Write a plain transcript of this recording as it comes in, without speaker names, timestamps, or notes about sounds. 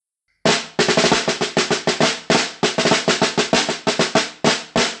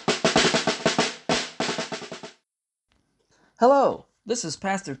Hello, this is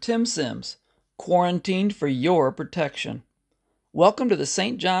Pastor Tim Sims, quarantined for your protection. Welcome to the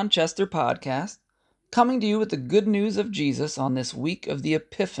St. John Chester podcast, coming to you with the good news of Jesus on this week of the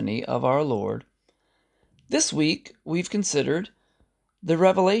Epiphany of our Lord. This week, we've considered the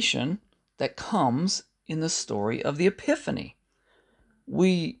revelation that comes in the story of the Epiphany.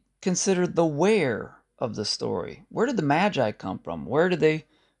 We considered the where of the story. Where did the Magi come from? Where did they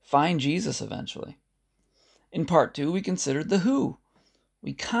find Jesus eventually? In part 2, we considered the who.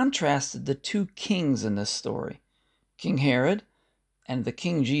 We contrasted the two kings in this story, King Herod and the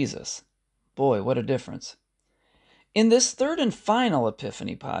King Jesus. Boy, what a difference. In this third and final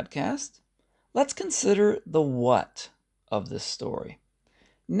Epiphany podcast, let's consider the what of this story.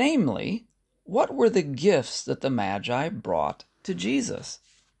 Namely, what were the gifts that the Magi brought to Jesus?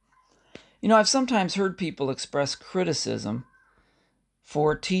 I've sometimes heard people express criticism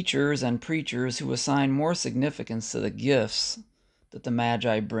for teachers and preachers who assign more significance to the gifts that the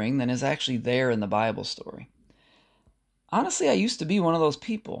Magi bring than is actually there in the Bible story. Honestly, I used to be one of those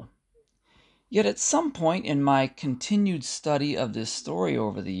people. Yet at some point in my continued study of this story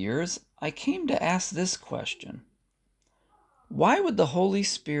over the years, I came to ask this question. Why would the Holy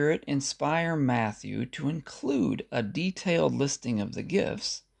Spirit inspire Matthew to include a detailed listing of the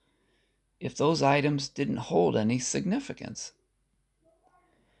gifts if those items didn't hold any significance?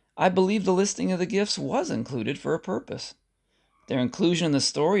 I believe the listing of the gifts was included for a purpose. Their inclusion in the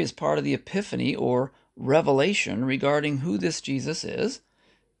story is part of the epiphany or revelation regarding who this Jesus is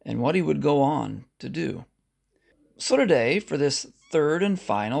and what he would go on to do. So today, for this third and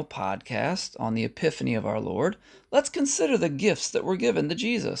final podcast on the epiphany of our Lord, let's consider the gifts that were given to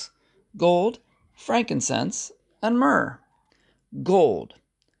Jesus: gold, frankincense, and myrrh. Gold.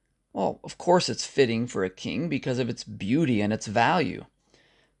 Well, of course it's fitting for a king because of its beauty and its value.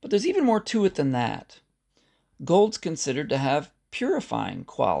 But there's even more to it than that. Gold's considered to have purifying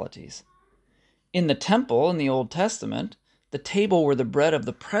qualities. In the temple in the Old Testament, the table where the bread of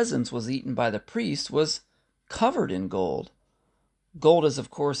the presence was eaten by the priest was covered in gold. Gold is,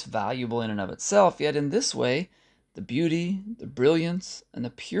 of course, valuable in and of itself, yet in this way, the beauty, the brilliance, and the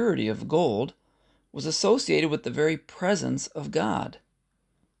purity of gold was associated with the very presence of God.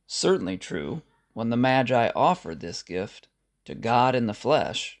 Certainly true when the Magi offered this gift to God in the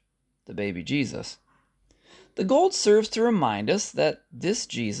flesh, the baby Jesus. The gold serves to remind us that this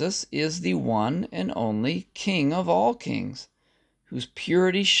Jesus is the one and only King of all kings, whose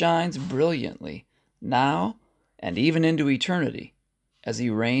purity shines brilliantly now and even into eternity, as he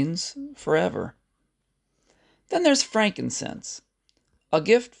reigns forever. Then there's frankincense, a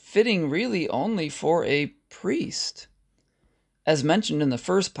gift fitting really only for a priest. As mentioned in the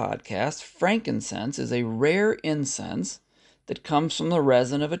first podcast, frankincense is a rare incense that comes from the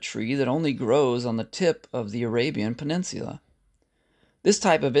resin of a tree that only grows on the tip of the Arabian Peninsula. This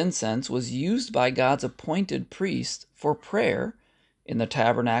type of incense was used by God's appointed priest for prayer in the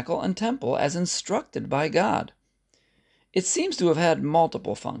tabernacle and temple as instructed by God. It seems to have had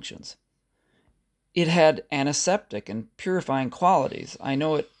multiple functions. It had antiseptic and purifying qualities. I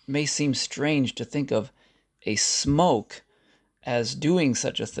know it may seem strange to think of a smoke as doing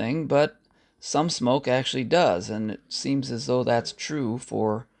such a thing, but some smoke actually does, and it seems as though that's true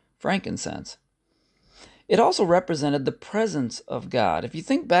for frankincense. It also represented the presence of God. If you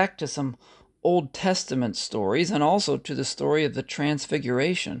think back to some Old Testament stories and also to the story of the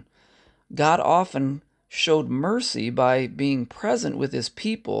Transfiguration, God often showed mercy by being present with his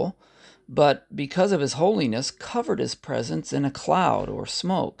people, but because of his holiness, covered his presence in a cloud or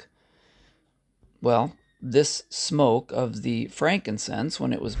smoke. Well, this smoke of the frankincense,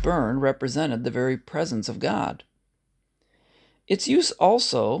 when it was burned, represented the very presence of God. Its use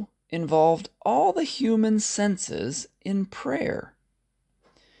also involved all the human senses in prayer.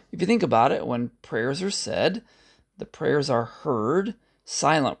 If you think about it, when prayers are said, the prayers are heard.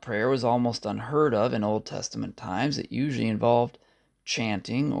 Silent prayer was almost unheard of in Old Testament times. It usually involved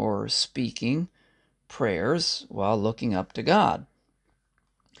chanting or speaking prayers while looking up to God.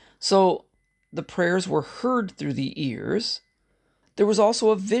 So the prayers were heard through the ears. There was also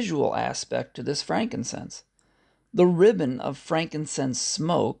a visual aspect to this frankincense. The ribbon of frankincense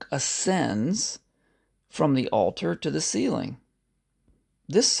smoke ascends from the altar to the ceiling.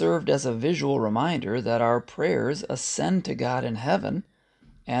 This served as a visual reminder that our prayers ascend to God in heaven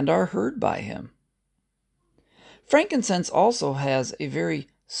and are heard by him. Frankincense also has a very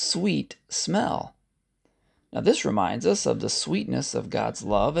sweet smell. Now, this reminds us of the sweetness of God's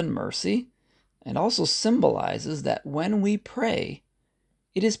love and mercy, and also symbolizes that when we pray,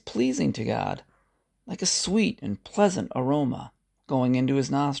 it is pleasing to God, like a sweet and pleasant aroma going into his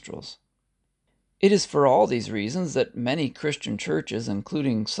nostrils. It is for all these reasons that many Christian churches,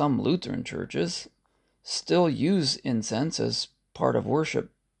 including some Lutheran churches, still use incense as part of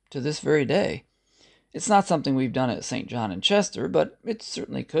worship to this very day. It's not something we've done at St. John in Chester, but it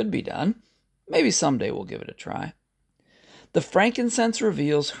certainly could be done. Maybe someday we'll give it a try. The frankincense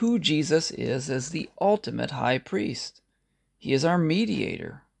reveals who Jesus is as the ultimate high priest. He is our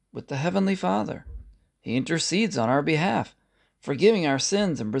mediator with the Heavenly Father. He intercedes on our behalf, forgiving our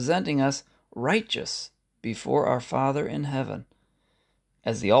sins and presenting us righteous before our Father in heaven.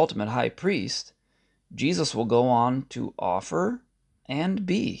 As the ultimate high priest, Jesus will go on to offer and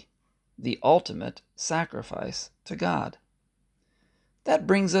be the ultimate sacrifice to God. That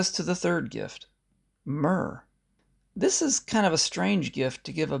brings us to the third gift, myrrh. This is kind of a strange gift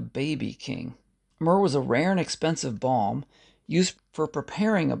to give a baby king. Myrrh was a rare and expensive balm used for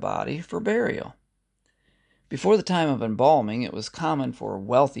preparing a body for burial. Before the time of embalming, it was common for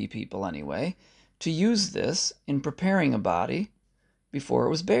wealthy people anyway to use this in preparing a body before it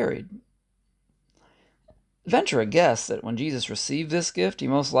was buried. Venture a guess that when Jesus received this gift, he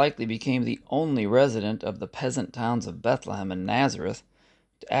most likely became the only resident of the peasant towns of Bethlehem and Nazareth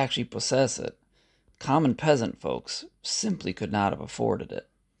to actually possess it. Common peasant folks simply could not have afforded it.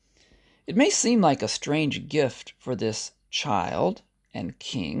 It may seem like a strange gift for this child and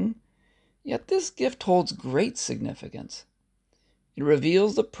king, yet this gift holds great significance. It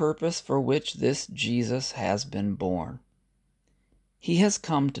reveals the purpose for which this Jesus has been born. He has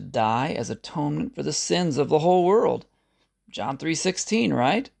come to die as atonement for the sins of the whole world. John 3:16,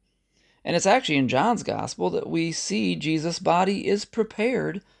 right? And it's actually in John's gospel that we see Jesus' body is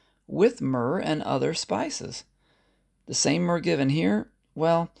prepared with myrrh and other spices. The same myrrh given here?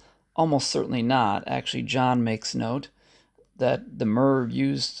 Well, almost certainly not. Actually, John makes note that the myrrh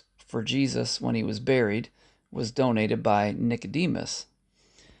used for Jesus when he was buried was donated by Nicodemus.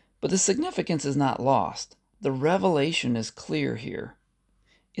 But the significance is not lost. The revelation is clear here.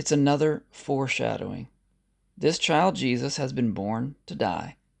 It's another foreshadowing. This child Jesus has been born to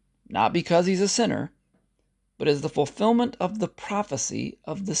die, not because he's a sinner, but as the fulfillment of the prophecy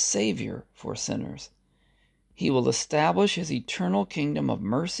of the Savior for sinners. He will establish his eternal kingdom of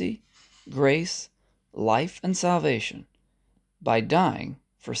mercy, grace, life, and salvation by dying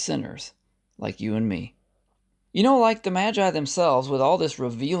for sinners like you and me. You know, like the Magi themselves, with all this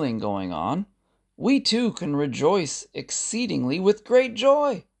revealing going on, we too can rejoice exceedingly with great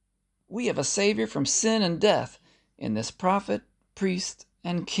joy. We have a Savior from sin and death in this prophet, priest,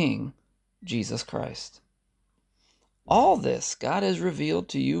 and king, Jesus Christ. All this God has revealed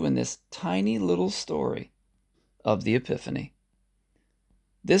to you in this tiny little story of the Epiphany.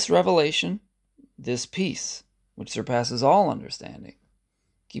 This revelation, this peace, which surpasses all understanding.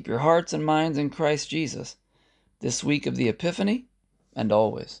 Keep your hearts and minds in Christ Jesus this week of the Epiphany and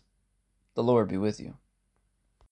always. The Lord be with you.